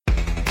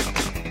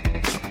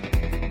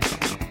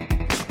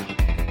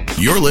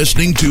You're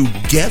listening to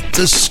Get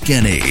the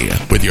Skinny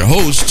with your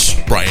hosts,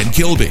 Brian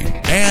Kilby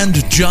and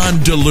John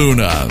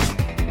DeLuna.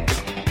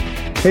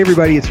 Hey,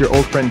 everybody, it's your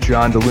old friend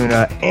John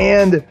DeLuna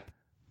and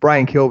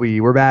Brian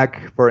Kilby. We're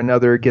back for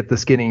another Get the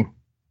Skinny.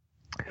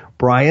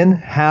 Brian,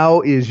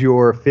 how is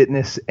your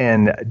fitness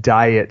and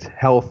diet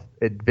health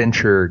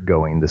adventure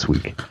going this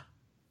week?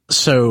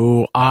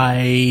 So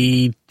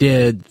I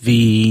did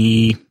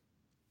the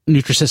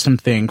Nutrisystem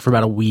thing for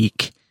about a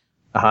week.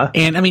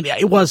 And I mean,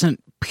 it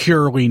wasn't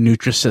purely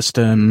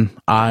Nutrisystem.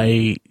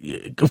 I,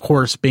 of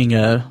course, being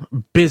a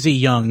busy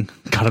young,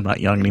 God, I'm not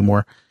young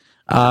anymore,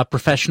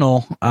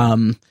 professional,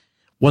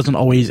 wasn't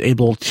always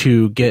able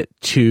to get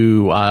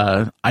to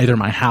either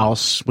my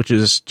house, which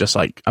is just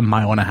like a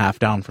mile and a half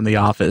down from the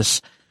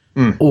office,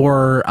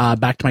 or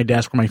back to my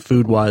desk where my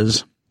food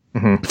was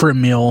for a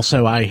meal.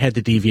 So I had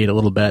to deviate a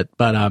little bit.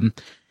 But,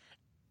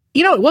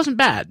 it wasn't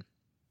bad.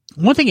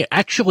 One thing it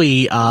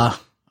actually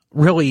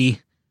really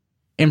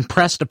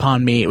impressed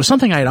upon me, it was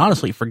something I had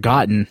honestly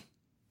forgotten,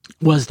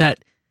 was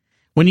that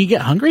when you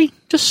get hungry,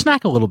 just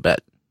snack a little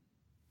bit.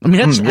 I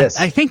mean, that's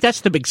I think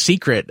that's the big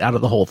secret out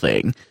of the whole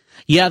thing.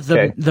 Yeah,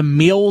 the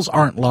meals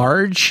aren't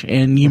large,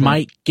 and you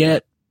might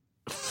get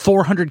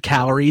 400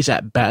 calories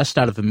at best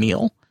out of a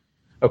meal.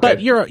 Okay.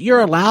 But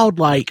you're allowed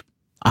like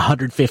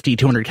 150,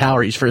 200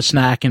 calories for a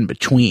snack in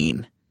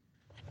between.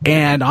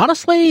 And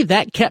honestly,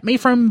 that kept me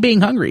from being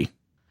hungry.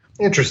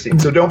 Interesting.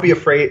 So don't be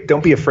afraid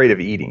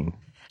of eating.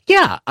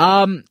 Yeah.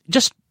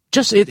 It's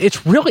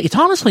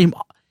honestly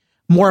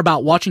more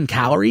about watching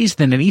calories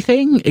than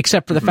anything,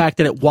 except for the fact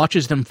that it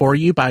watches them for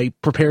you by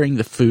preparing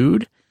the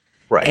food.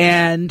 Right.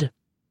 And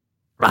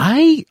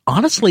I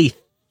honestly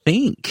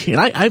think, and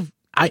I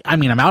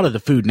mean, I'm out of the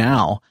food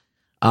now,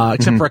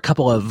 except for a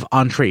couple of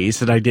entrees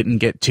that I didn't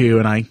get to,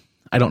 and I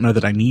don't know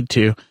that I need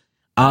to.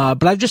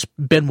 But I've just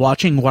been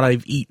watching what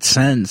I've eaten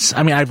since.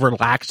 I mean, I've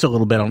relaxed a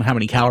little bit on how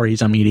many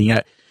calories I'm eating.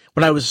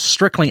 When I was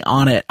strictly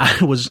on it,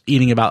 I was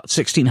eating about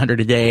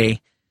 1,600 a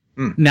day.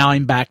 Now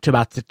I'm back to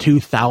about the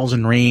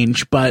 2,000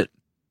 range, but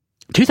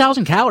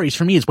 2,000 calories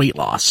for me is weight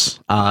loss.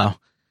 I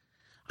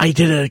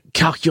did a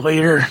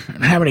calculator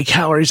on how many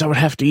calories I would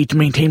have to eat to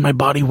maintain my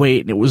body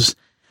weight, and it was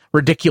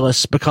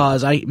ridiculous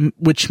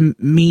which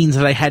means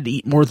that I had to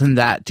eat more than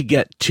that to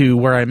get to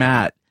where I'm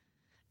at.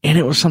 And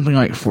it was something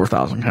like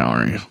 4,000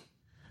 calories.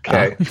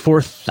 Okay.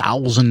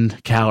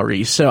 4,000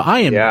 calories. So I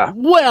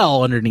am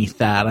well underneath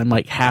that. I'm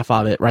like half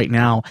of it right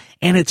now,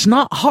 and it's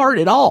not hard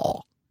at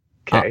all.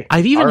 Okay.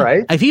 I've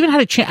even had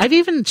a chance. I've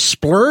even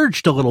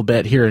splurged a little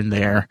bit here and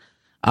there.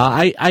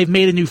 I've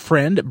made a new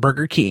friend at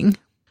Burger King.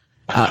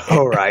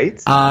 All right.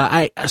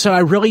 So I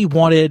really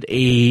wanted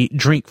a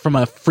drink from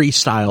a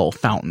Freestyle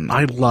fountain.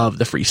 I love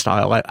the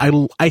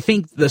Freestyle. I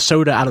think the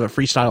soda out of a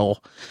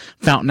Freestyle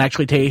fountain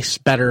actually tastes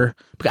better,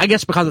 I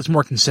guess because it's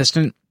more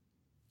consistent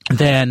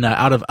than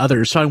out of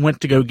others. So I went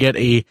to go get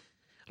a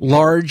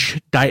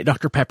large Diet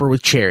Dr. Pepper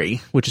with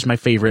cherry, which is my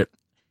favorite.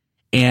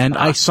 And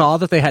I saw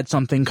that they had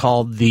something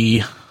called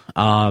the,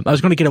 I was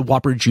going to get a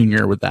Whopper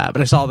Jr. with that,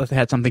 but I saw that they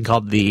had something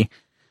called the,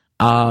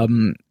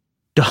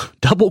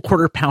 double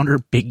quarter pounder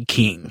Big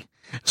King.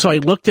 So I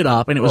looked it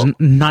up, and it was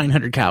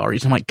 900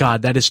 calories. I'm like,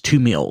 God, that is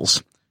 2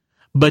 meals.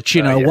 But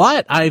you know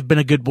what? I've been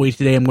a good boy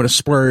today. I'm going to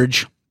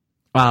splurge.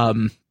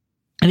 And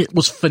it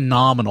was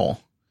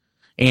phenomenal.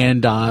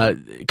 And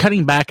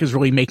cutting back is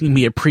really making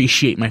me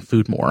appreciate my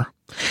food more.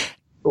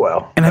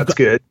 Well, and that's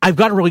good. I've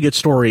got a really good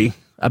story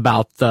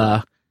about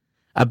the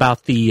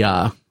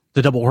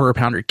double quarter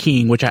pounder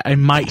king, which I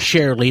might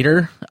share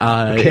later.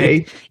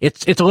 Okay.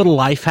 It's a little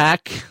life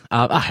hack.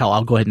 Hell,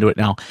 I'll go ahead and do it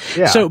now.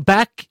 Yeah. So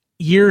back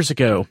years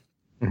ago,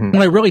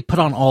 when I really put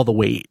on all the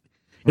weight,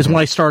 is when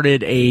I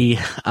started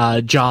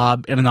a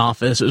job in an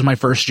office. It was my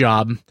first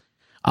job,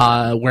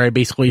 where I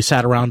basically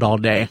sat around all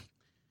day.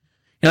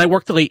 And I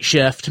worked the late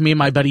shift, me and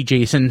my buddy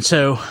Jason.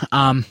 So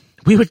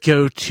we would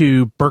go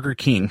to Burger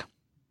King,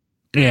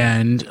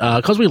 and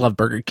because we love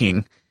Burger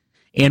King.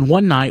 And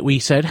one night we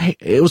said, hey,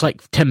 it was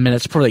like 10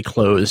 minutes before they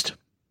closed.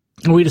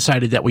 And we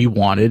decided that we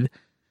wanted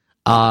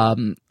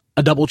a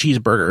double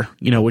cheeseburger,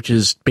 which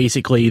is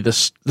basically the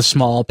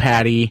small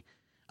patty,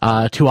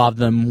 2 of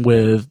them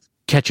with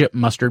ketchup,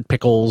 mustard,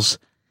 pickles,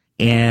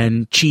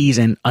 and cheese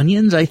and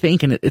onions, I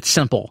think. And it's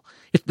simple.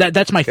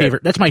 That's my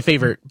favorite. That's my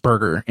favorite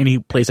burger. Any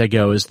place I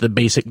go is the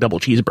basic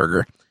double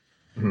cheeseburger.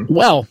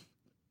 Well,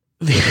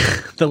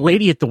 the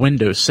lady at the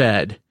window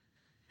said,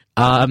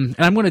 and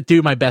I'm going to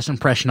do my best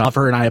impression of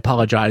her, and I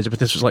apologize, but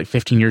this was like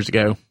 15 years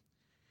ago.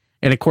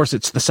 And of course,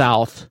 it's the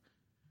South.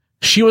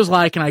 She was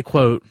like, and I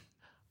quote,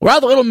 "We're out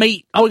the little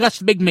meat. Oh, we got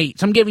the big meat.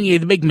 So I'm giving you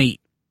the big meat."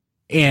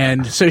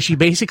 And so she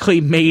basically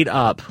made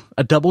up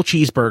a double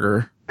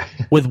cheeseburger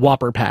with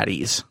Whopper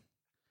patties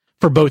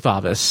for both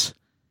of us.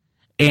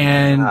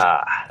 And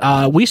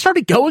we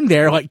started going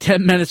there like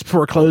 10 minutes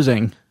before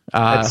closing.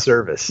 That's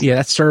service. Yeah,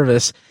 that's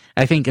service.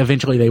 I think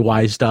eventually they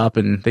wised up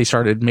and they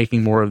started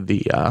making more of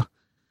the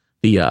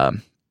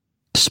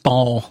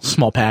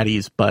small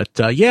patties. But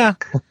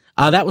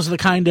that was the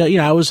kind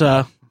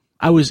of,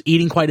 I was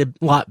eating quite a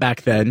lot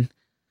back then.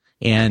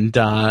 And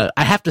I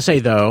have to say,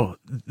 though,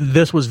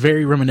 this was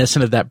very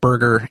reminiscent of that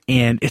burger,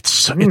 and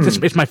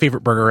it's my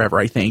favorite burger ever,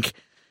 I think.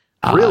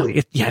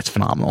 Really? It's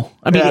phenomenal.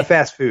 I mean,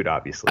 fast food,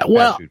 obviously.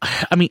 Well, food.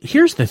 I mean,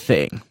 here's the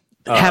thing.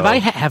 Have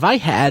I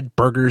had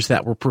burgers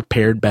that were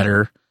prepared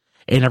better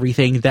and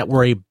everything that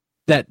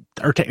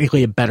are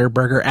technically a better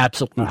burger?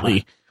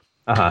 Absolutely.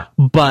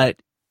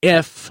 But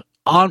if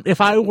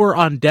I were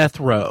on death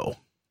row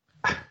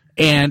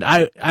and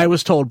I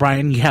was told,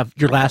 Brian, you have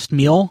your last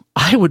meal,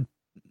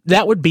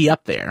 that would be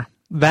up there.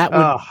 That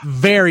would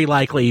very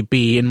likely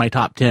be in my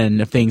top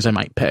 10 of things I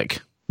might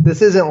pick.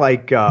 This isn't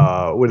like,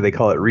 what do they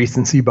call it,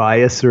 recency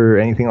bias or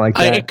anything like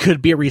that? It could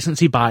be a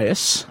recency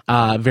bias.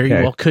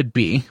 Well could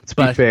be. Let's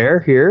be fair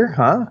here,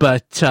 huh?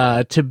 But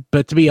to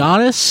be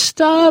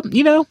honest,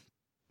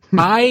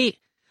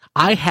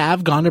 I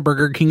have gone to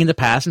Burger King in the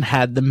past and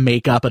had them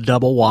make up a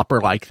double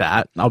Whopper like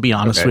that. I'll be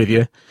honest with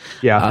you.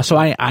 Yeah. So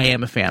I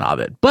am a fan of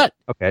it. But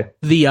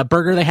the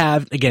burger they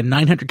have, again,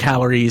 900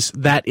 calories.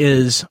 That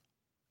is,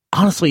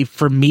 honestly,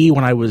 for me,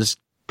 when I was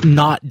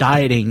not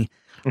dieting,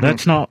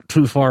 that's not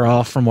too far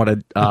off from what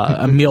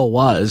a meal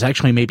was.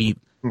 Actually, maybe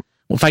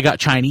if I got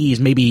Chinese,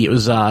 maybe it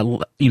was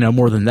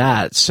more than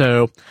that.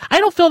 So I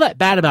don't feel that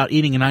bad about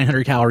eating a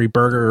 900 calorie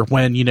burger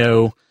when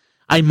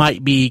I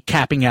might be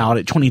capping out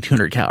at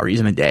 2,200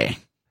 calories in a day.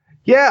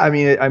 Yeah, I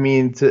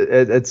mean,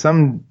 at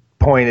some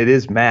point it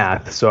is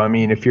math. So I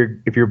mean, if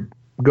you're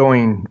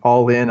going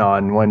all in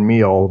on one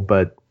meal,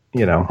 but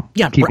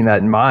keeping that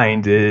in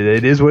mind,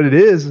 it is what it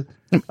is.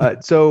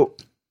 So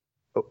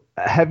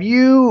have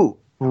you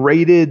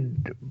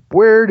rated,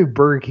 where do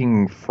Burger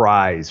King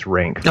fries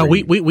rank? No,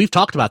 we've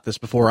talked about this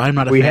before. I'm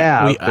not a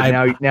fan.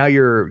 But now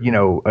you're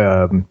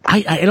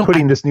I don't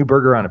putting this new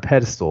burger on a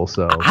pedestal.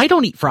 So I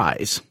don't eat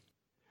fries.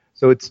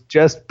 So it's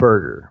just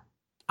burger.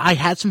 I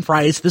had some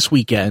fries this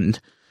weekend.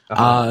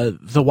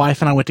 The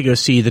wife and I went to go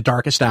see The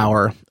Darkest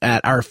Hour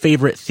at our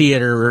favorite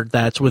theater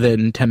that's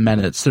within 10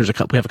 minutes. We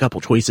have a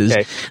couple choices.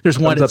 Okay. There's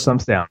one. Thumbs up,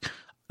 thumbs down.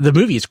 The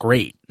movie is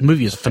great. The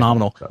movie is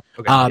phenomenal.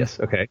 Okay. Yes.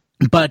 Okay.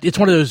 But it's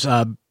one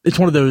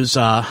of those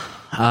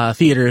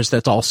theaters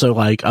that's also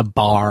like a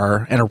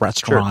bar and a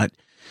restaurant.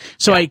 Sure.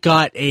 So I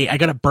got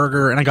a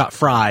burger and I got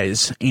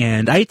fries,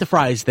 and I ate the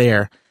fries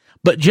there.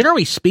 But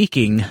generally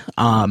speaking,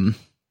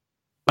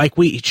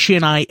 she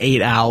and I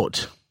ate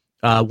out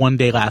one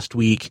day last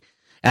week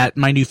at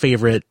my new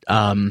favorite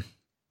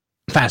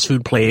fast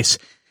food place,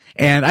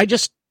 and I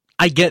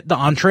get the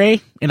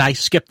entree and I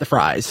skip the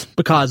fries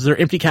because they're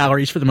empty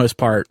calories for the most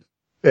part.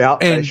 Yeah,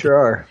 they sure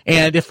are.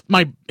 And if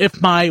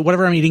my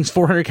whatever I'm eating is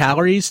 400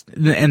 calories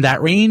in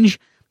that range,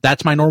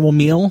 that's my normal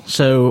meal.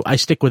 So I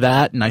stick with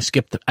that and I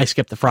skip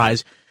the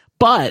fries.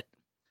 But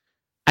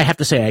I have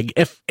to say,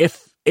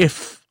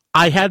 if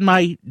I had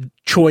my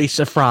choice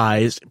of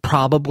fries,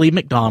 probably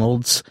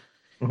McDonald's,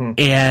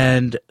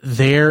 and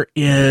there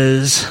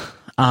is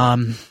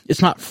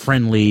it's not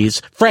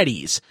Friendly's,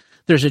 Freddy's.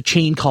 There's a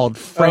chain called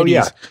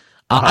Freddy's.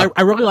 Oh, yeah.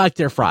 I really like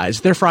their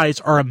fries. Their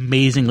fries are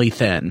amazingly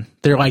thin.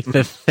 They're like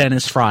the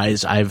thinnest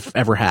fries I've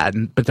ever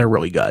had, but they're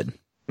really good.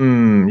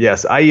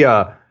 Yes,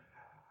 I've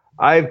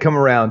come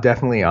around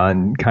definitely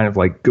on kind of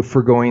like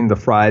forgoing the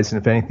fries,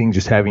 and if anything,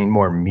 just having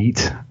more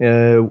meat,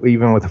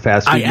 even with a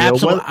fast food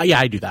meal.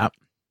 I do that.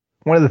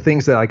 One of the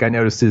things that I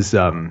noticed is,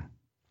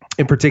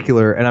 in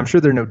particular, and I'm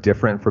sure they're no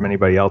different from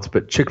anybody else,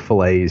 but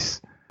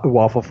Chick-fil-A's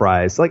waffle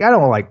fries. Like I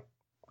don't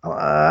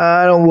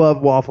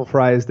love waffle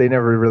fries. They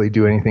never really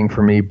do anything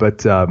for me,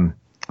 but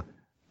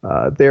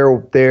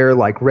they're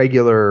like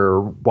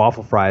regular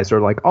waffle fries are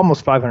like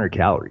almost 500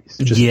 calories.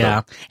 And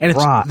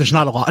there's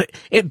not a lot.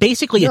 It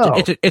basically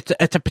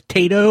it's a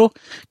potato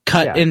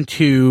cut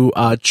into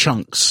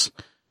chunks,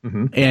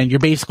 and you're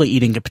basically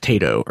eating a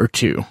potato or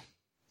two.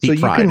 So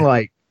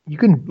you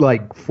can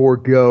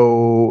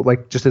forego,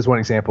 like, just as one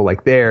example, like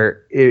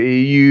if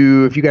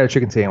you got a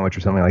chicken sandwich or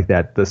something like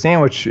that, the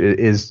sandwich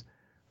is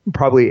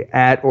probably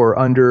at or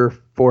under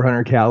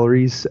 400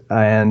 calories,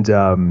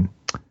 and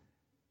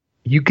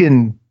you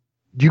could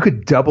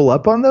double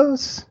up on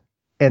those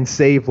and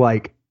save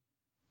like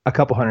a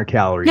couple hundred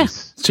calories. Yeah,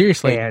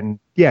 seriously. And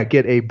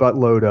get a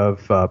buttload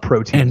of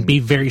protein and be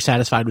very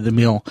satisfied with the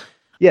meal.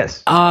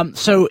 Yes.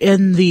 So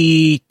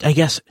I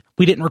guess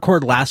we didn't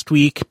record last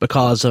week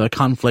because of a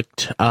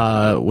conflict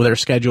with our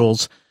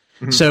schedules.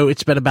 So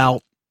it's been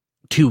about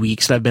 2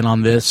 weeks that I've been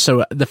on this.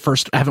 So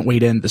I haven't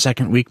weighed in the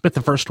second week, but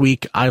the first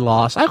week I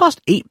lost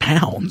 8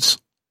 pounds.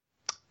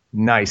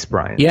 Nice,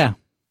 Brian. Yeah.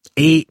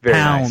 8 Very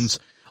pounds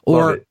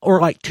nice. or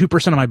like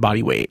 2% of my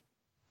body weight.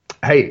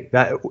 Hey,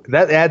 that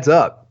adds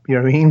up. You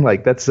know what I mean?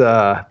 Like that's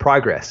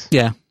progress.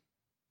 Yeah.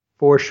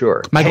 For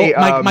sure.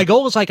 My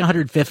goal is like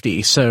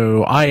 150.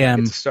 So I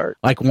am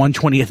like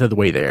 1/20th of the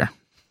way there.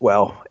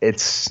 Well,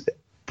 it's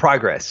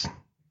progress.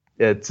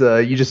 It's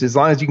you just, as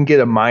long as you can get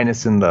a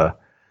minus in the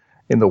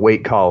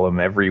weight column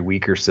every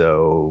week or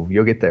so,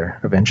 you'll get there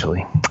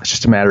eventually. It's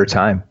just a matter of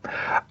time.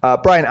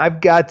 Brian,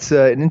 I've got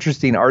an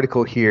interesting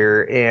article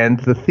here, and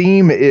the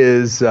theme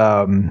is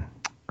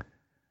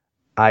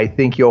I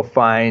think you'll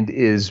find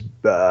is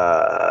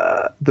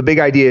the big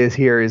idea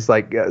is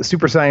like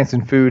super science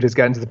in food has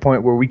gotten to the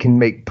point where we can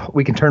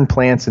turn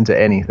plants into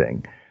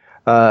anything.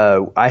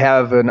 I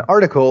have an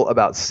article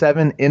about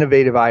 7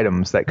 innovative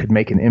items that could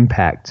make an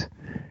impact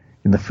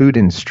in the food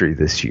industry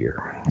this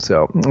year.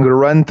 So I'm going to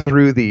run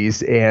through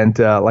these, and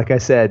like I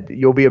said,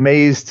 you'll be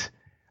amazed,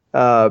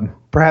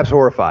 perhaps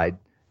horrified,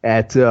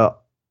 at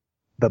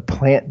the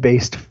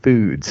plant-based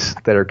foods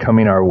that are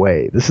coming our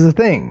way. This is a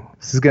thing.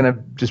 This is going to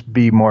just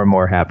be more and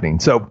more happening.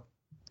 So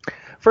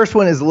first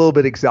one is a little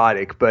bit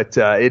exotic, but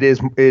it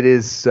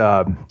is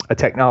a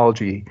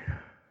technology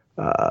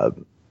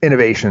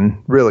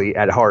innovation really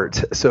at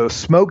heart. So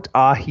smoked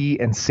ahi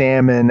and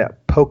salmon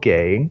poke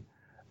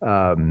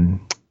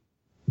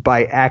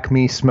by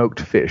Acme Smoked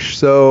Fish.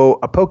 So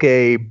a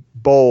poke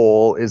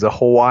bowl is a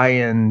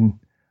Hawaiian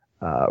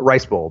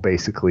rice bowl,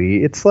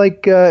 basically. It's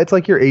like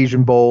your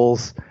Asian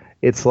bowls.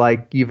 It's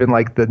like even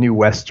like the new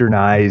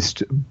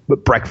westernized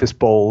breakfast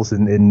bowls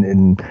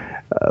and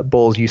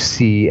bowls you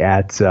see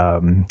at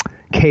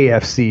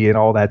KFC and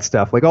all that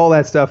stuff. Like all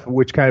that stuff,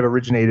 which kind of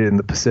originated in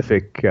the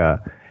Pacific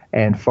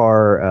and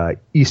far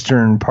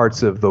eastern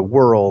parts of the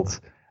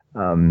world.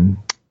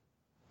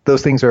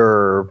 Those things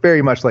are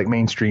very much like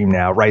mainstream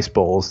now, rice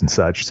bowls and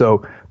such.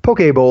 So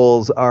poke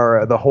bowls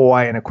are the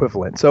Hawaiian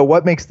equivalent. So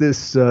what makes this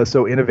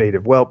so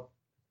innovative? Well,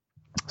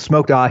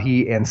 smoked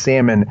ahi and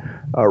salmon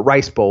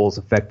rice bowls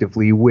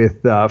effectively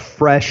with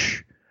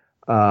fresh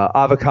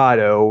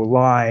avocado,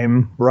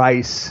 lime,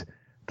 rice,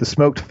 the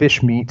smoked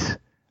fish meat.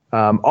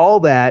 All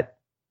that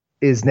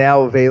is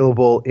now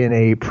available in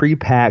a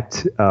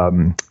pre-packed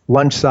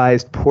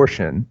lunch-sized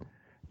portion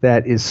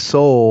that is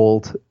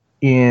sold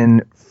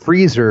in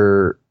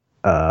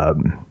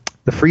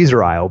the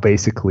freezer aisle,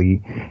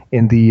 basically,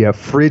 in the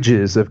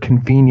fridges of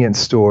convenience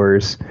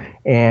stores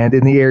and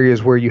in the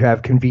areas where you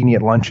have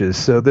convenient lunches.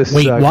 So this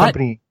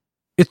company,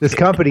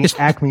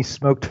 Acme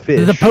Smoked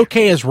Fish. The poke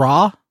is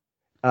raw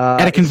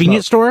at a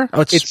convenience store?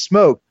 Oh, it's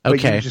smoked.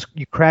 Okay. But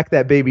you crack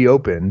that baby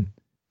open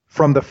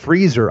from the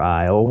freezer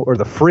aisle or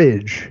the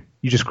fridge.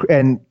 It's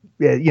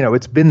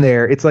been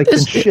there. It's like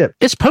been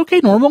shipped. Is poke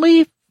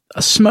normally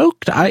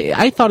smoked?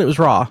 I thought it was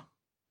raw.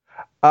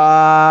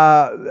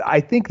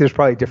 I think there's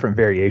probably different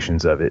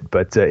variations of it,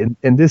 but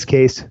in this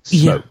case, smoked.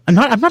 Yeah, I'm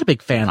not a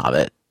big fan of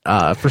it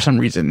for some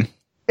reason.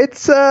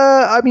 It's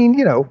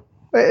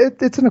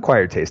it's an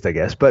acquired taste, I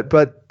guess.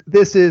 But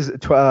this is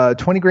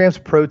 20 grams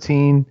of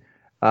protein.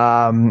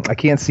 I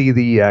can't see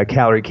the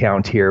calorie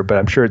count here, but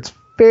I'm sure it's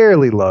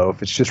fairly low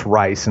if it's just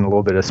rice and a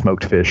little bit of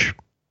smoked fish.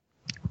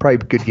 Probably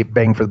good get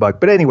bang for the buck.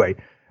 But anyway,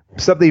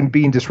 something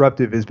being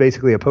disruptive is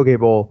basically a poke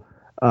bowl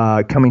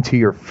coming to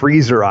your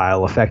freezer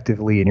aisle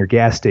effectively in your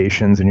gas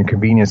stations and your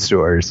convenience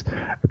stores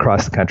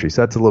across the country.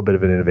 So that's a little bit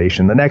of an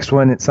innovation. The next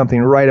one, it's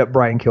something right up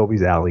Brian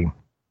Kilby's alley.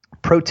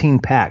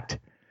 Protein-packed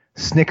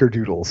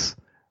Snickerdoodles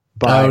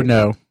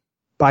by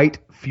Bite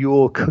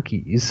Fuel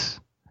Cookies.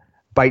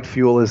 Bite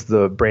Fuel is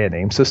the brand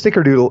name. So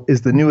Snickerdoodle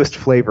is the newest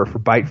flavor for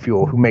Bite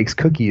Fuel, who makes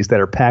cookies that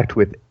are packed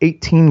with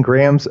 18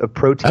 grams of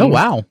protein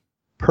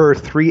per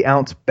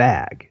 3-ounce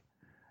bag.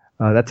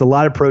 That's a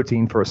lot of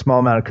protein for a small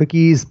amount of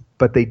cookies,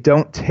 but they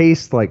don't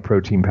taste like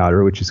protein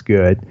powder, which is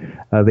good.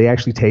 They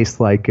actually taste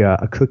like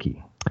a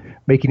cookie,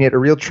 making it a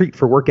real treat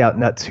for workout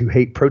nuts who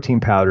hate protein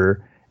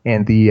powder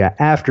and the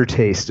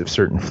aftertaste of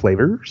certain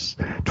flavors.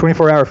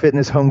 24-Hour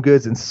Fitness, Home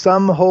Goods, and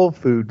some Whole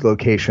Food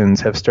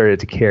locations have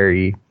started to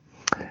carry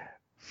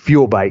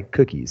Fuel Bite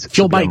cookies.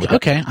 Fuel Bite,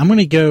 okay. I'm going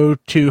to go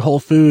to Whole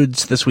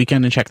Foods this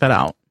weekend and check that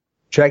out.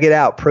 Check it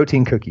out,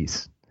 protein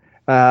cookies.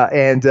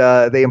 And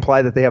they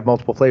imply that they have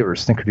multiple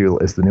flavors.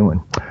 Snickerdoodle is the new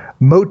one.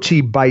 Mochi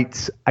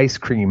Bites Ice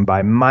Cream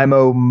by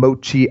Mimo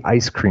Mochi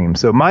Ice Cream.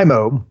 So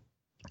Mimo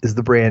is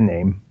the brand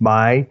name,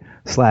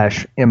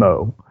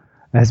 My/MO.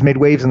 Has made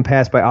waves in the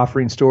past by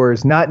offering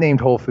stores not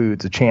named Whole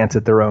Foods a chance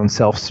at their own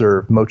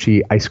self-serve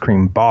mochi ice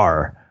cream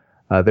bar.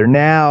 They're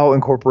now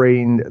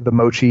incorporating the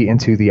mochi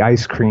into the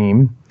ice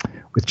cream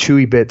with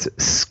chewy bits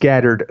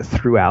scattered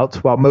throughout,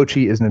 while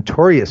mochi is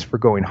notorious for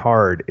going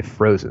hard if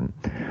frozen.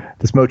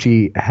 This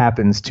mochi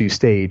happens to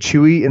stay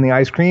chewy in the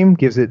ice cream,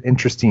 gives it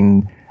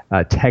interesting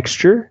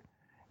texture,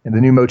 and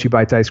the new Mochi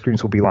Bites ice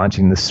creams will be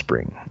launching this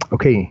spring.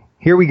 Okay,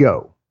 here we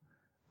go.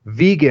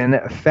 Vegan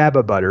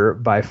Faba Butter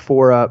by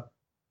Fora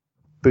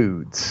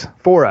Foods.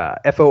 Fora,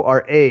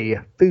 F-O-R-A,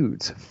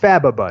 Foods.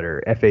 Faba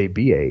Butter,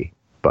 F-A-B-A,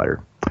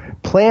 butter.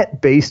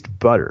 Plant-based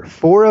butter.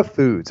 Fora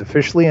Foods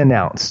officially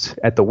announced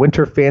at the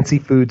Winter Fancy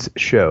Foods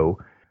show.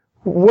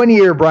 One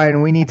year,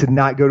 Brian, we need to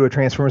not go to a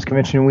Transformers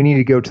convention. We need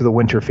to go to the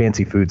Winter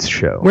Fancy Foods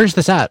show. Where's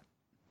this at?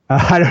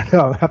 I don't know.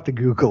 I'll have to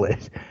Google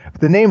it.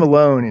 But the name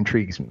alone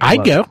intrigues me.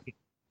 I'd go.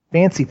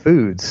 Fancy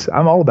Foods.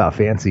 I'm all about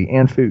fancy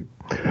and food.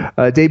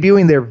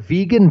 Debuting their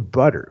vegan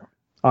butter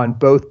on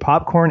both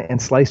popcorn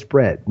and sliced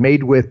bread,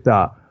 made with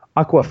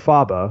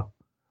aquafaba,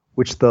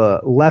 which is the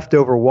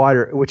leftover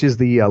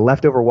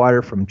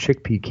water from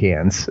chickpea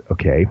cans.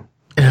 Okay.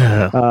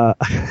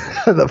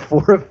 The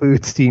Fora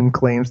Foods team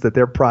claims that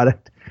their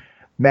product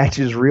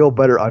matches real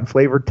butter on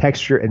flavor,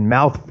 texture, and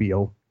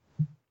mouthfeel,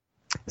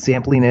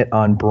 sampling it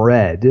on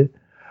bread.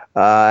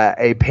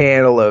 A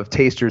panel of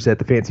tasters at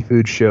the Fancy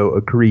Food Show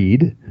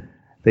agreed.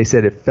 They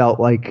said it felt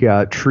like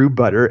true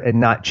butter and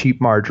not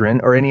cheap margarine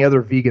or any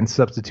other vegan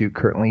substitute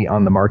currently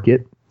on the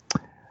market.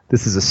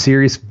 This is a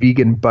serious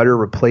vegan butter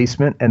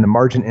replacement, and the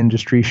margarine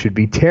industry should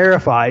be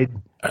terrified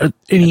at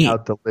how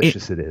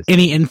delicious it is.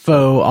 Any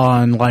info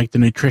on like the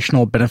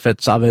nutritional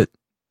benefits of it?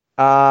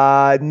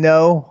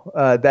 No,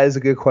 that is a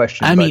good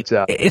question. I mean,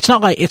 it's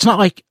not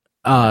like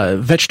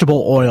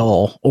vegetable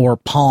oil or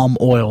palm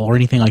oil or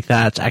anything like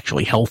that. It's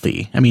actually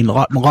healthy. I mean,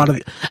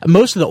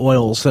 most of the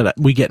oils that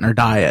we get in our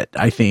diet,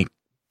 I think,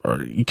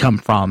 come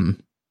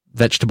from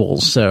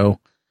vegetables. So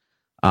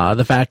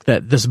the fact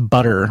that this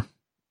butter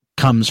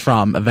comes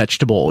from a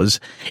vegetable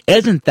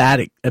isn't that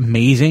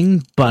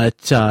amazing,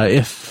 but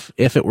if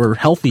it were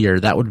healthier,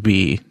 that would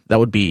be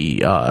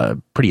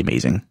pretty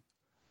amazing.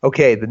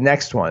 Okay, the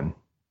next one.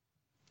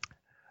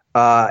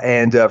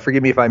 And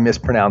forgive me if I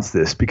mispronounce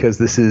this because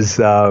this is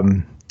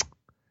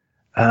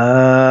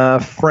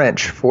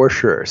French for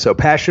sure. So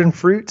passion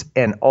fruit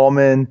and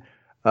almond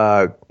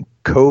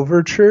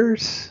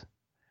couvertures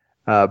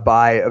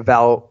by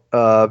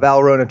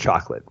Valrhona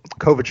chocolate.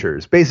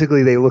 Couvertures.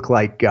 Basically, they look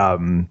like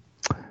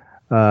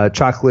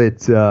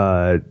chocolate,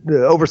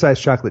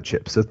 oversized chocolate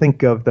chips. So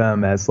think of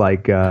them as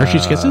like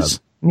Hershey's Kisses.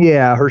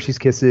 Yeah, Hershey's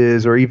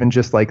Kisses, or even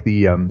just like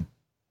the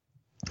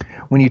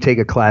when you take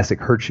a classic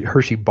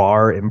Hershey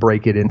bar and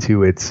break it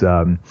into its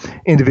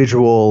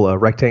individual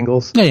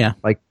rectangles. Yeah.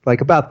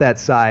 Like about that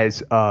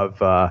size of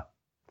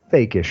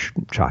fake-ish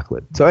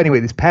chocolate. So anyway,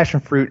 these passion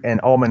fruit and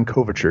almond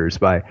couvertures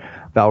by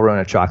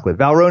Valrhona chocolate.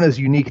 Valrhona's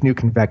unique new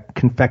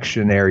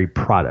confectionery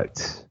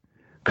product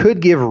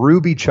could give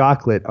Ruby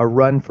chocolate a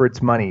run for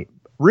its money.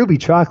 Ruby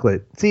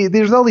chocolate. See,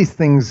 there's all these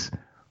things,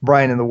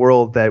 Brian, in the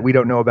world that we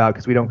don't know about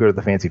because we don't go to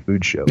the Fancy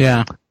Food Show.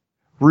 Yeah.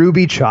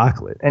 Ruby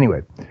chocolate.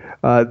 Anyway,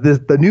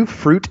 the new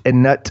fruit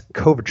and nut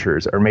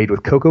couvertures are made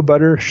with cocoa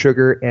butter,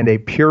 sugar, and a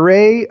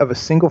puree of a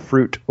single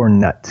fruit or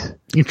nut.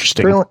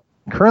 Interesting.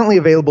 Currently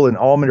available in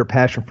almond or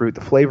passion fruit,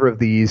 the flavor of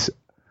these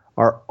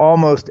are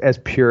almost as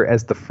pure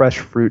as the fresh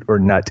fruit or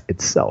nut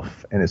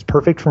itself, and is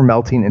perfect for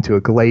melting into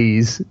a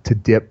glaze to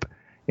dip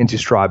into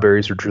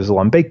strawberries or drizzle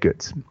on baked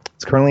goods.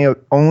 It's currently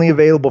only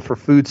available for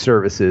food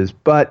services,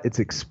 but it's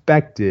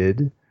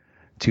expected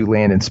to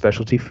land in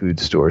specialty food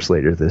stores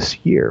later this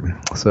year.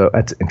 So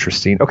that's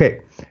interesting.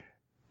 Okay.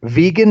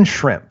 Vegan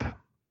shrimp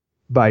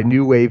by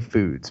New Wave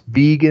Foods.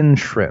 Vegan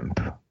shrimp.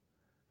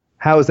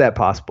 How is that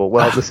possible?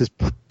 Well, this is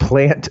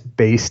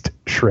plant-based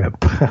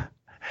shrimp.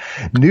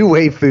 New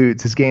Wave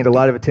Foods has gained a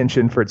lot of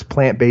attention for its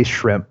plant-based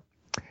shrimp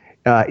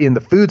in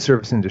the food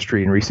service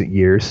industry in recent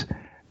years,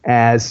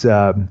 as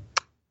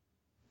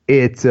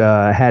it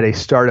had a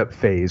startup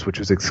phase, which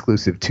was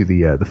exclusive to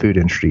the food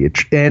industry,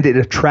 and it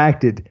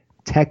attracted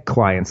tech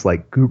clients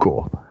like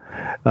Google.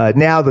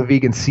 Now the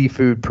vegan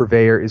seafood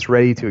purveyor is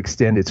ready to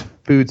extend its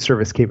food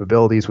service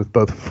capabilities with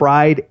both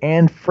fried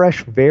and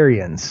fresh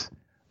variants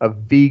of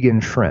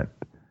vegan shrimp.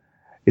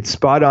 It's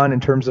spot on in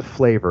terms of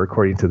flavor,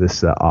 according to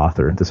this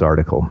author, this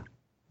article.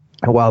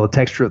 And while the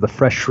texture of the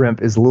fresh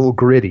shrimp is a little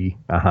gritty,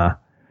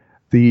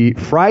 the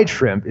fried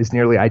shrimp is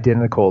nearly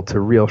identical to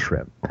real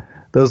shrimp.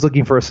 Those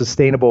looking for a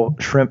sustainable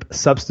shrimp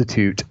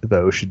substitute,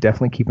 though, should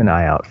definitely keep an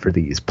eye out for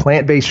these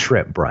plant-based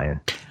shrimp, Brian.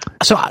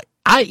 So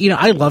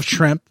I love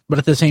shrimp, but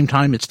at the same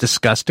time, it's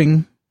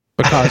disgusting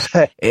because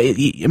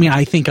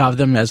I think of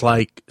them as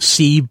like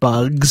sea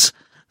bugs.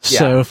 Yeah.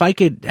 So if I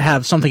could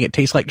have something that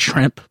tastes like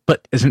shrimp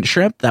but isn't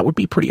shrimp, that would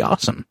be pretty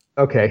awesome.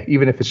 Okay,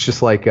 even if it's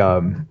just like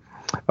a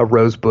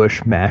rose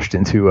bush mashed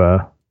into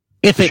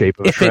the shape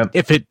of a shrimp.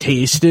 If it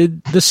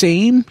tasted the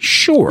same,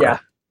 sure.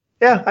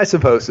 Yeah, I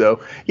suppose so.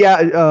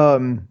 Yeah,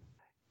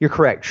 you're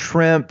correct.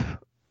 Shrimp,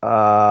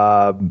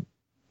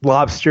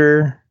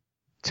 lobster,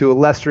 to a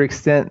lesser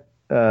extent,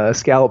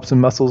 scallops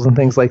and mussels and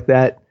things like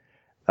that.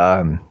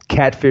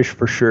 Catfish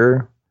for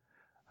sure.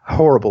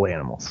 Horrible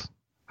animals.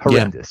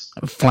 Horrendous.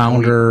 Yeah.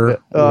 Flounder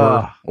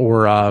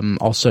or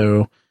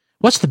also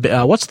what's the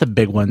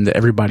big one that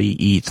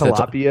everybody eats?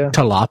 Tilapia.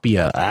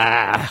 Tilapia.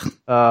 Ah.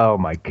 Oh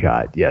my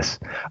God. Yes.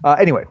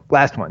 Anyway,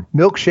 last one.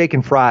 Milkshake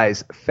and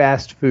fries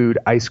fast food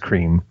ice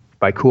cream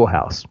by Cool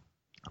House.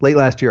 Late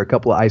last year, a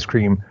couple of ice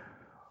cream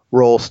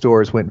roll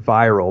stores went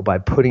viral by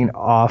putting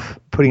off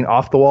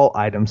the wall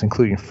items,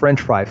 including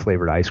French fry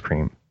flavored ice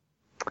cream,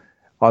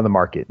 on the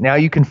market. Now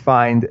you can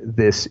find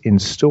this in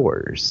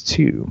stores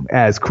too,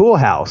 as Cool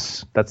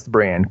House, that's the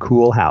brand,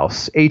 Cool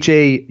House,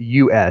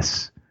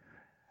 HAUS,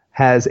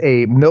 has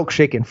a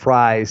milkshake and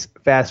fries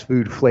fast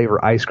food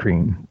flavor ice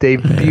cream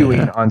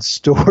debuting on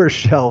store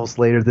shelves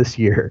later this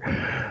year.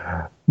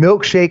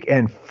 Milkshake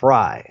and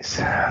fries.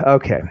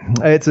 Okay.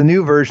 It's a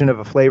new version of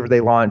a flavor they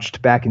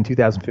launched back in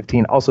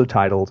 2015, also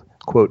titled,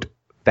 quote,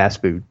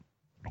 fast food.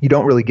 You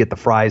don't really get the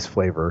fries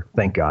flavor,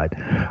 thank God.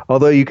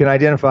 Although you can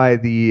identify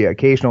the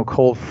occasional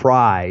cold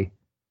fry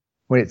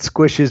when it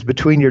squishes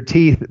between your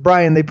teeth.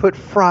 Brian, they put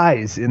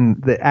fries in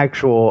the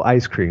actual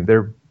ice cream.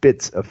 They're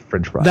bits of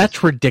French fries.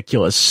 That's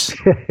ridiculous.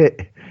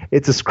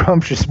 It's a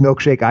scrumptious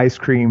milkshake ice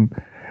cream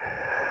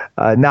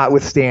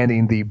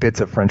notwithstanding the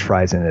bits of French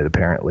fries in it,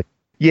 apparently.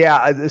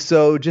 Yeah,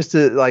 so just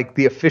to, like,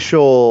 the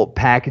official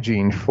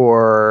packaging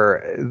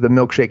for the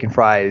milkshake and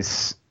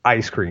fries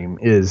ice cream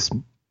is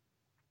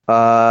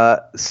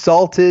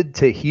salted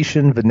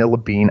Tahitian vanilla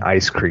bean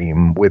ice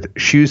cream with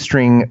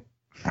shoestring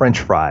French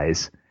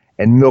fries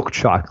and milk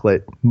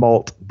chocolate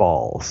malt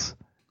balls.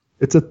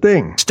 It's a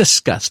thing. It's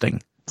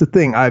disgusting. It's a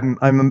thing. I'm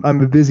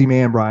a busy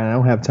man, Brian. I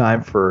don't have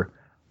time for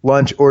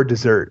lunch or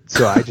dessert,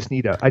 so I just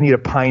need a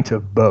pint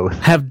of both.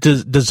 Have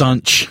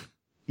dessunch.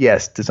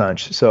 Yes,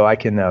 dessunch. So I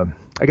can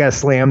I gotta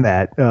slam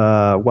that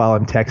while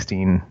I'm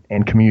texting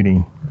and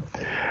commuting.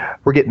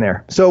 We're getting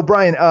there. So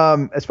Brian,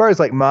 as far as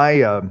like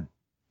my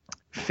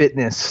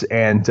fitness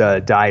and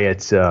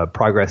diet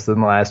progress in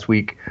the last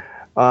week,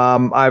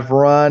 I've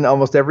run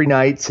almost every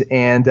night,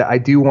 and I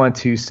do want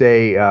to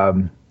say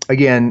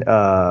again,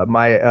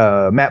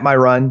 my Map My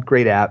Run,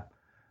 great app.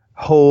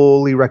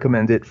 Wholly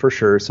recommend it for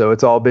sure. So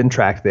it's all been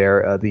tracked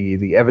there.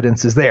 The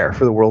evidence is there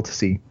for the world to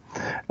see.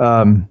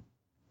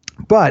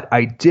 But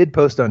I did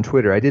post on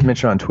Twitter. I did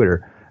mention on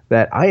Twitter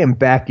that I am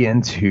back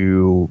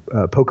into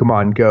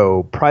Pokemon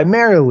Go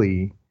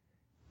primarily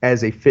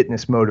as a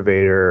fitness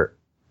motivator,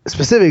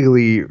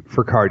 specifically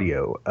for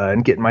cardio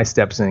and getting my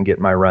steps in and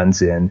getting my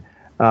runs in.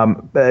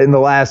 In the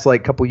last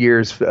couple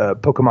years,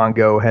 Pokemon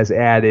Go has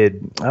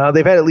added.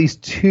 They've had at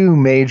least 2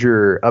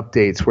 major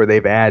updates where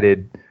they've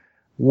added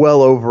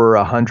well over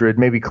 100,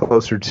 maybe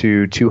closer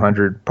to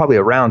 200, probably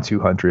around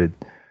 200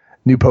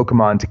 new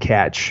Pokemon to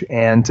catch.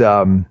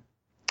 And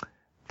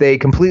they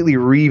completely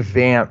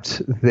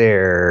revamped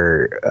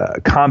their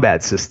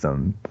combat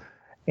system.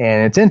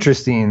 And it's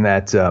interesting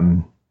that,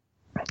 and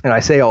I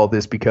say all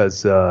this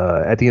because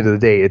at the end of the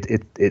day,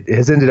 it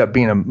has ended up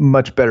being a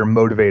much better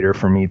motivator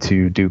for me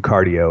to do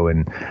cardio.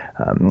 And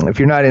if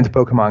you're not into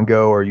Pokemon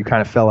Go or you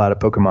kind of fell out of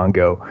Pokemon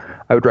Go,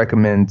 I would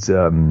recommend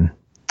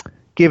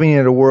giving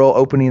it a whirl,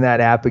 opening that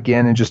app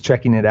again, and just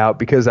checking it out,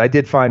 because I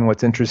did find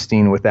what's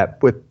interesting with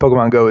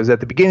Pokemon Go is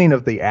at the beginning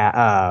of the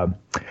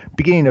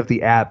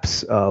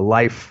app's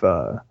life,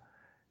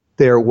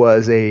 there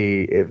was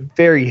a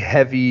very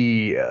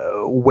heavy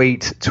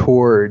weight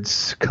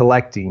towards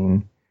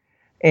collecting,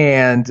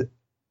 and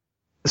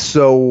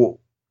so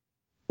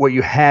what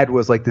you had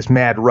was like this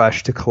mad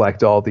rush to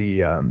collect all the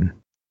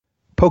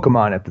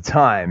Pokemon at the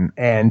time,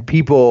 and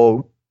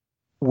people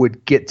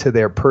would get to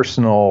their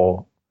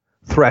personal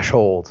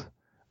threshold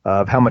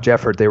of how much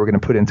effort they were going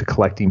to put into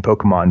collecting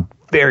Pokemon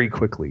very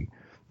quickly.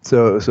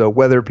 So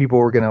whether people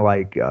were going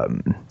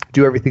to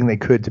do everything they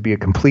could to be a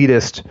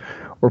completist,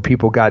 or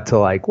people got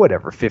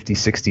to 50,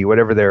 60,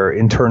 whatever their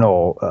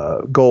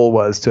internal goal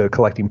was to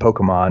collecting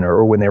Pokemon,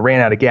 or when they ran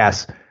out of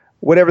gas,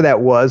 whatever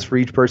that was for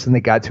each person,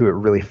 they got to it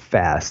really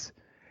fast.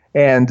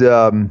 And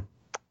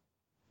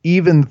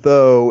even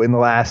though in the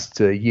last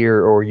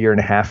year or year and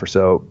a half or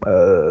so,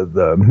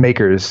 the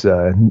makers,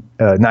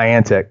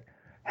 Niantic,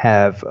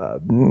 have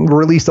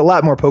released a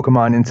lot more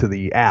Pokemon into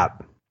the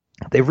app,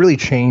 they've really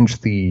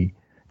changed the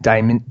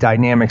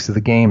dynamics of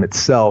the game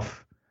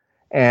itself,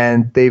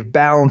 and they've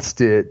balanced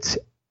it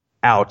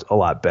out a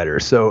lot better.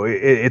 So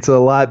it's a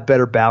lot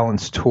better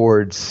balanced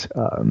towards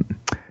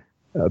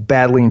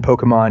battling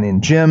Pokemon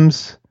in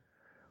gyms,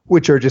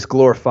 which are just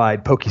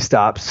glorified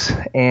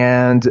Pokestops,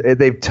 and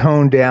they've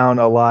toned down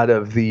a lot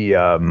of the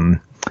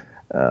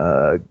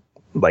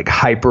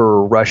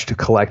hyper rush to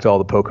collect all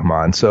the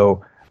Pokemon.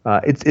 So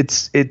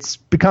it's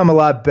become a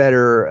lot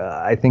better,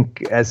 I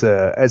think, as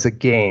a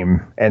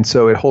game, and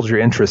so it holds your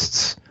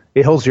interest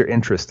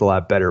a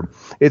lot better.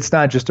 It's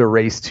not just a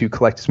race to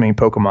collect as many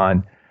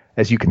Pokemon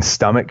as you can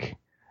stomach.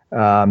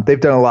 They've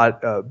done a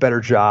lot better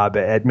job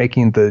at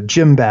making the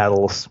gym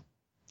battles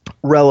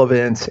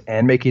relevant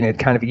and making it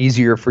kind of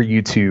easier for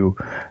you to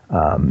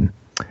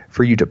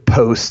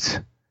post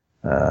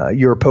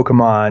your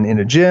Pokemon in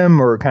a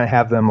gym, or kind of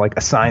have them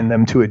assign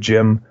them to a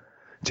gym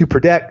to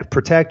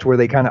protect where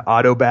they kind of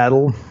auto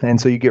battle,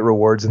 and so you get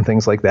rewards and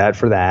things like that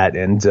for that.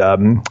 And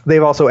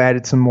they've also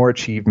added some more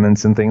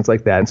achievements and things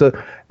like that. And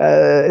so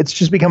it's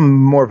just become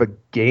more of a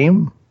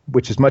game,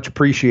 which is much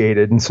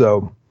appreciated. And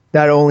so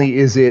not only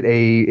is it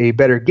a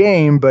better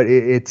game, but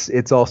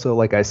it's also,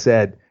 like I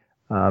said,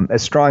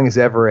 as strong as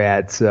ever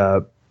at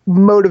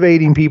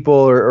motivating people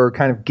or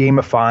kind of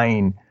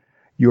gamifying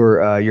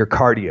your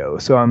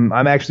cardio. So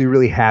I'm actually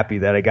really happy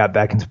that I got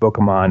back into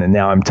Pokemon, and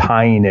now I'm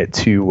tying it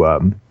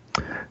to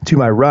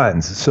my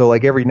runs. So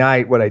every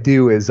night, what I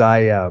do is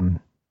I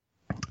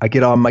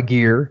get on my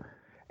gear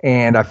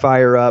and I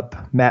fire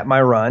up Map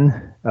My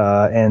Run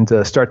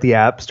and start the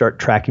app, start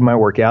tracking my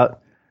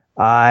workout.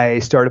 I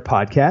start a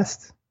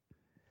podcast,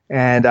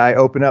 and I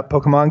open up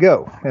Pokemon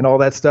Go, and all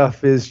that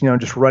stuff is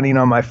just running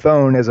on my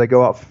phone as I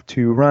go out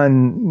to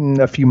run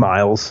a few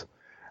miles,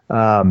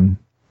 and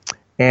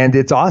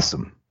it's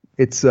awesome.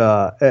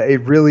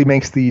 It really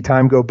makes the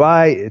time go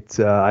by.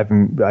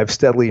 I've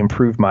steadily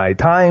improved my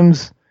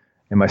times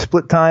and my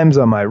split times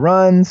on my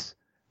runs.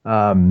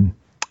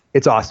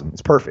 It's awesome.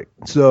 It's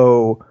perfect.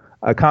 So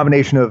a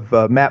combination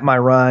of Map My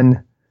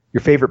Run,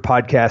 your favorite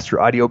podcast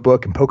or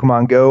audiobook, and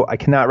Pokemon Go. I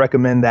cannot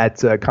recommend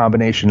that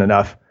combination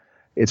enough.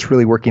 it's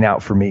really working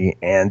out for me.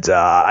 And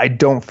I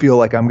don't feel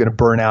like I'm going to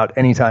burn out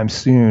anytime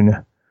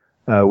soon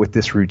with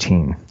this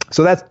routine.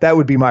 So that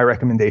would be my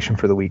recommendation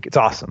for the week. It's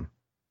awesome.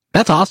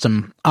 That's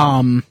awesome.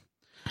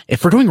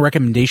 If we're doing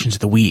recommendations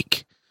of the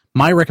week,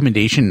 my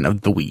recommendation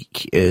of the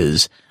week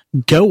is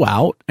go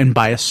out and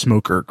buy a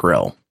smoker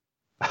grill.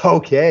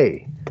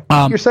 Okay.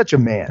 You're such a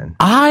man.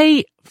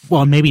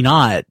 Well, maybe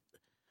not.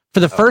 For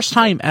the first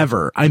time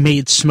ever, I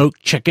made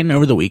smoked chicken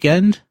over the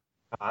weekend,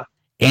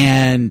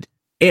 and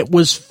it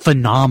was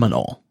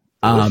phenomenal.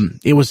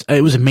 It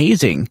was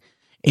amazing,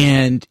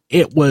 and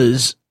it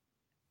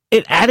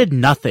added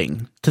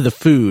nothing to the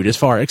food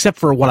except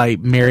for what I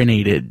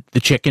marinated the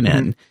chicken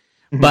in,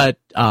 but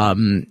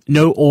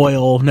no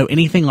oil, no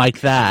anything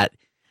like that.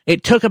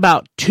 It took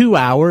about 2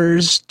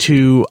 hours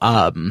to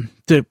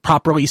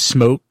properly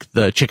smoke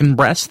the chicken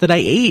breast that I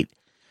ate.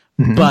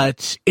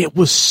 But it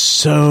was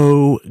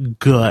so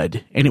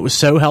good, and it was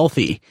so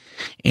healthy.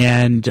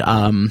 And,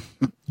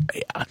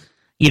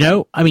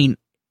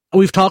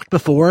 we've talked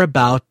before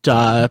about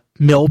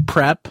meal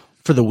prep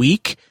for the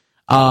week.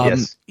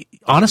 Yes.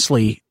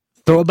 Honestly,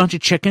 throw a bunch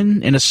of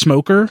chicken in a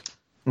smoker,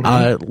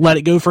 let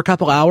it go for a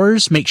couple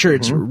hours, make sure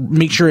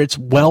it's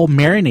well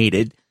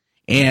marinated,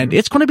 and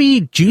it's going to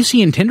be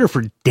juicy and tender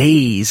for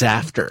days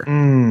after.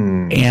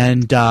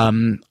 And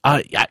I'm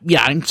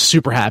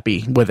super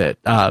happy with it.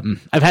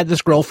 I've had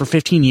this grill for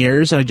 15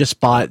 years, and I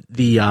just bought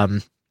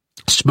the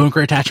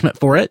smoker attachment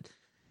for it.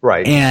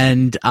 Right.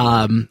 And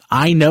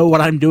I know what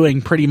I'm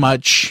doing pretty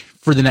much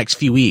for the next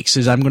few weeks.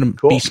 Is I'm going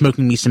to be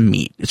smoking me some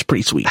meat. It's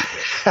pretty sweet.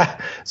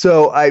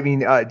 So, I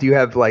mean, do you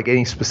have like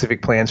any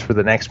specific plans for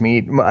the next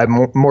meat?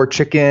 More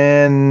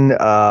chicken?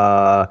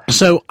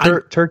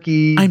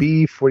 Turkey,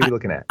 beef? What are you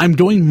looking at? I'm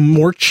doing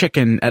more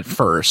chicken at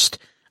first.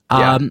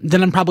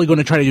 Then I'm probably going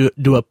to try to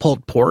do a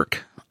pulled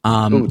pork.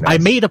 Nice. I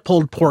made a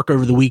pulled pork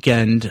over the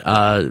weekend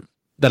that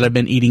I've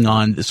been eating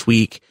on this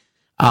week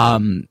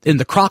in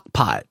the crock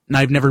pot. And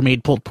I've never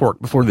made pulled pork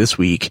before this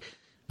week.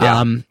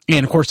 Yeah. And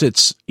of course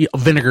it's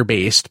vinegar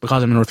based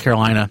because I'm in North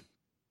Carolina.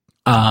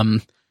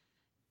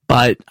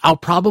 But I'll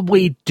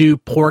probably do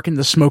pork in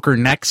the smoker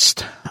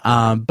next.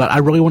 But I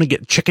really want to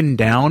get chicken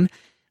down.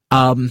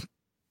 In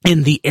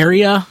the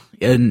area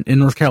in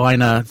North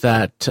Carolina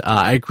that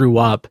I grew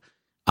up,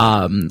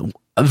 a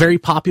very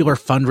popular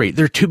fundraiser.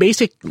 There are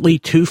basically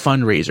two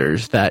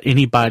fundraisers that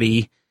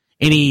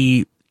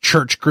any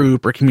church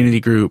group or community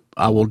group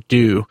will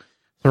do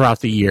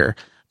throughout the year.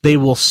 They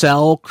will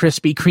sell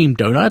Krispy Kreme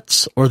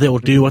donuts, or they will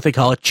do what they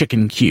call a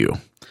chicken queue.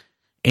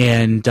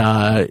 And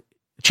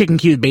chicken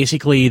queue,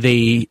 basically,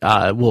 they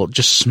will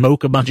just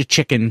smoke a bunch of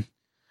chicken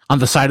on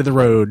the side of the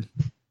road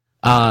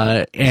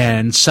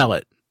and sell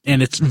it.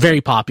 And it's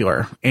very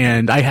popular.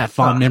 And I have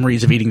fond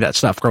memories of eating that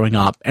stuff growing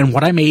up. And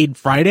what I made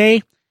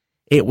Friday,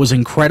 it was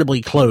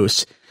incredibly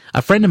close.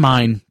 A friend of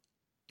mine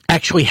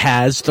actually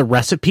has the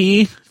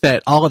recipe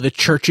that all of the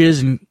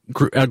churches and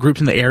groups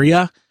in the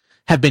area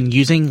have been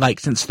using like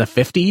since the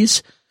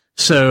 50s.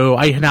 So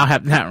I now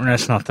have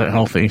that's not that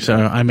healthy. So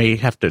I may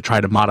have to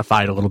try to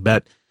modify it a little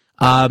bit.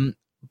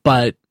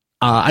 But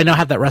I now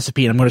have that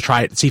recipe, and I'm going to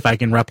try it and see if I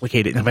can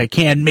replicate it. And if I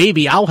can,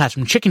 maybe I'll have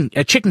a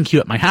chicken queue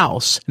at my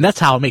house, and that's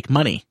how I'll make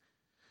money.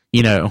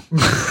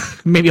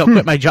 Maybe I'll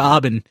quit my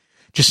job and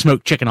just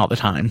smoke chicken all the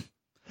time.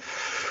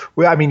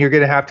 Well, I mean, you're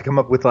going to have to come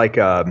up with like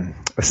a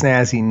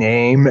snazzy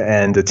name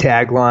and a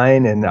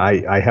tagline, and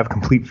I have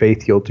complete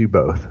faith you'll do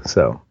both.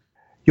 So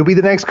you'll be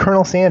the next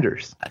Colonel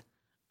Sanders.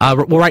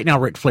 Well, right now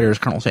Ric Flair is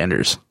Colonel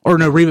Sanders, or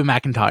no, Reba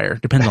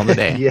McEntire. Depends on the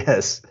day.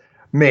 Yes,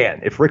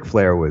 man. If Ric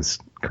Flair was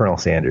Colonel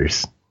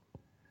Sanders,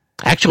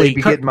 actually, they'd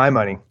be getting my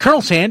money.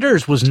 Colonel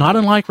Sanders was not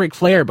unlike Ric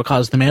Flair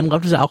because the man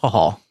loved his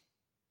alcohol.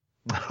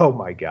 Oh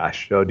my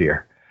gosh! Oh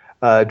dear.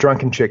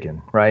 Drunken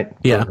chicken, right?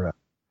 Yeah. For,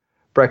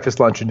 breakfast,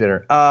 lunch, and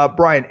dinner.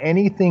 Brian,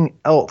 anything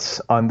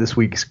else on this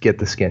week's Get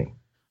the Skinny?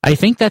 I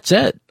think that's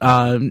it.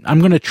 I'm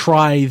going to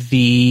try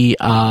the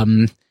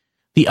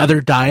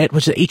other diet,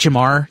 which is the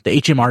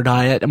HMR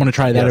diet. I'm going to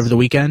try that over the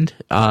weekend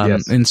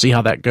and see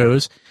how that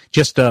goes.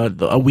 Just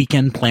a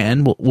weekend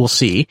plan. We'll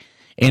see.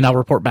 And I'll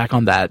report back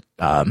on that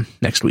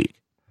next week.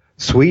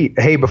 Sweet.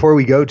 Hey, before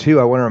we go,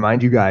 too, I want to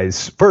remind you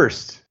guys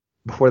first,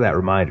 before that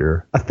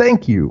reminder, a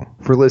thank you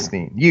for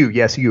listening.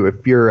 Yes, you.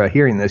 If you're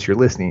hearing this, you're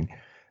listening,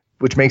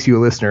 which makes you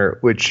a listener,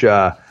 which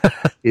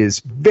is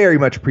very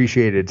much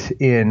appreciated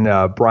in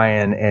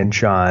Brian and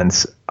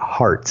John's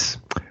hearts.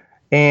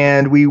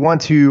 And we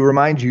want to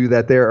remind you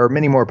that there are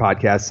many more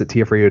podcasts at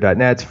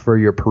tfradio.net for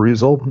your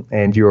perusal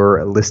and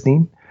your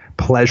listening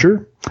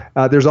pleasure.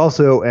 There's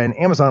also an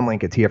Amazon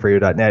link at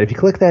tfradio.net. If you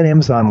click that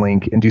Amazon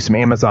link and do some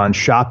Amazon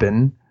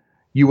shopping,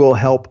 you will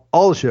help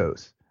all the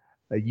shows.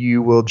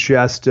 You will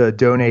just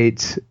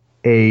donate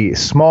a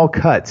small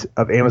cut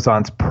of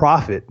Amazon's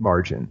profit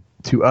margin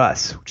to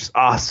us, which is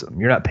awesome.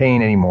 You're not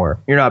paying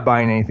anymore. You're not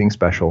buying anything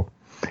special.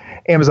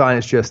 Amazon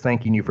is just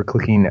thanking you for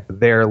clicking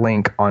their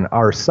link on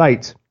our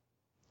site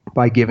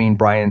by giving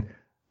Brian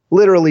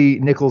literally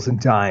nickels and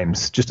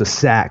dimes, just a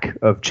sack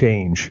of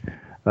change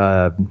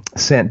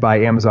sent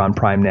by Amazon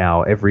Prime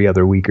Now every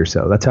other week or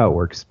so. That's how it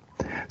works.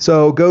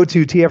 So go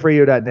to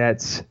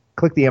tfradio.net,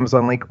 click the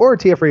Amazon link, or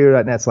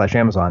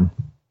tfradio.net/Amazon.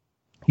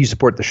 You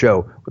support the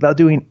show without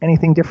doing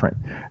anything different.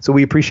 So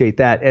we appreciate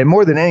that. And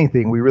more than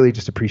anything, we really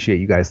just appreciate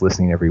you guys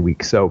listening every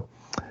week. So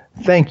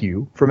thank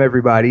you from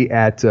everybody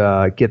at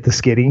Get the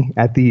Skinny,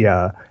 at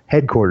the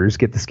headquarters,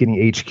 Get the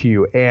Skinny HQ,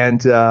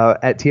 and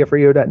at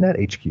tfradio.net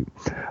HQ.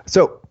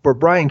 So for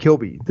Brian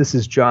Kilby, this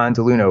is John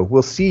DeLuno.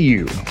 We'll see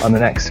you on the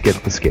next Get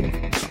the Skinny.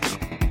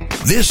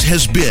 This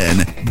has been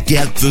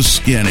Get the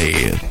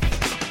Skinny.